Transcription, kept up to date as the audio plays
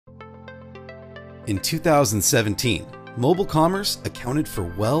In 2017, mobile commerce accounted for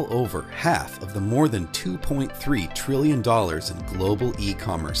well over half of the more than $2.3 trillion in global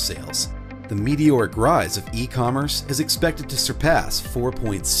e-commerce sales. The meteoric rise of e-commerce is expected to surpass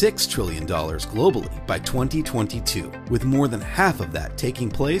 $4.6 trillion globally by 2022, with more than half of that taking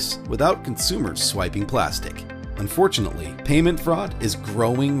place without consumers swiping plastic. Unfortunately, payment fraud is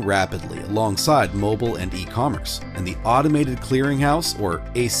growing rapidly alongside mobile and e-commerce, and the Automated Clearinghouse, or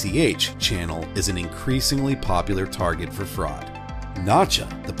ACH, channel is an increasingly popular target for fraud. Nacha,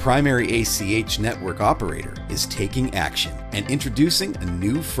 the primary ACH network operator, is taking action and introducing a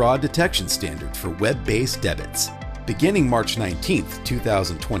new fraud detection standard for web-based debits. Beginning March 19,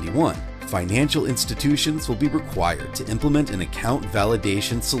 2021, financial institutions will be required to implement an account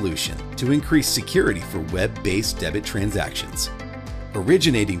validation solution to increase security for web-based debit transactions.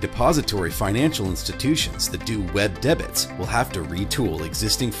 Originating depository financial institutions that do web debits will have to retool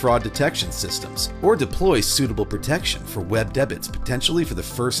existing fraud detection systems or deploy suitable protection for web debits potentially for the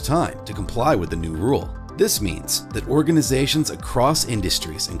first time to comply with the new rule. This means that organizations across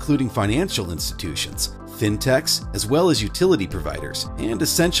industries, including financial institutions, fintechs, as well as utility providers, and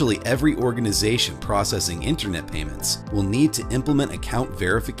essentially every organization processing internet payments, will need to implement account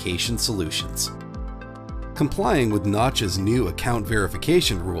verification solutions. Complying with Nacha's new account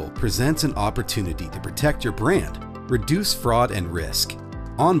verification rule presents an opportunity to protect your brand, reduce fraud and risk,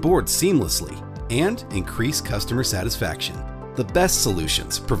 onboard seamlessly, and increase customer satisfaction. The best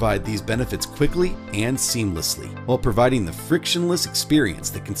solutions provide these benefits quickly and seamlessly, while providing the frictionless experience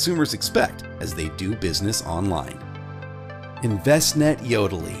that consumers expect as they do business online. Envestnet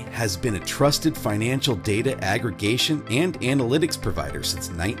Yodlee has been a trusted financial data aggregation and analytics provider since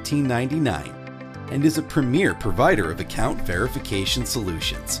 1999 and is a premier provider of account verification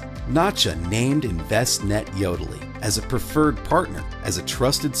solutions. Nacha named Envestnet Yodlee as a preferred partner as a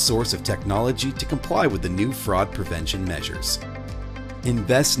trusted source of technology to comply with the new fraud prevention measures.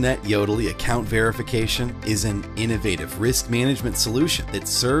 Envestnet Yodlee account verification is an innovative risk management solution that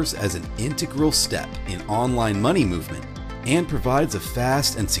serves as an integral step in online money movement and provides a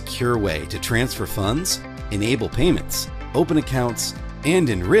fast and secure way to transfer funds, enable payments, open accounts, and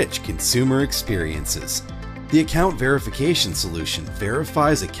enrich consumer experiences. The account verification solution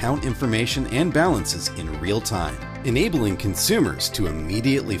verifies account information and balances in real time, enabling consumers to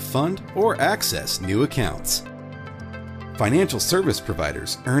immediately fund or access new accounts. Financial service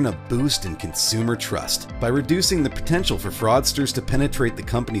providers earn a boost in consumer trust by reducing the potential for fraudsters to penetrate the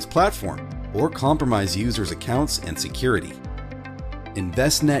company's platform or compromise users' accounts and security.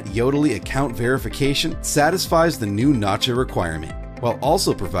 Envestnet Yodlee account verification satisfies the new Nacha requirement, while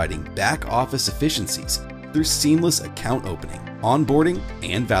also providing back-office efficiencies through seamless account opening, onboarding,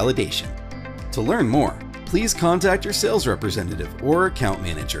 and validation. To learn more, please contact your sales representative or account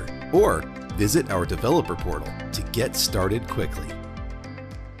manager, or visit our developer portal to get started quickly.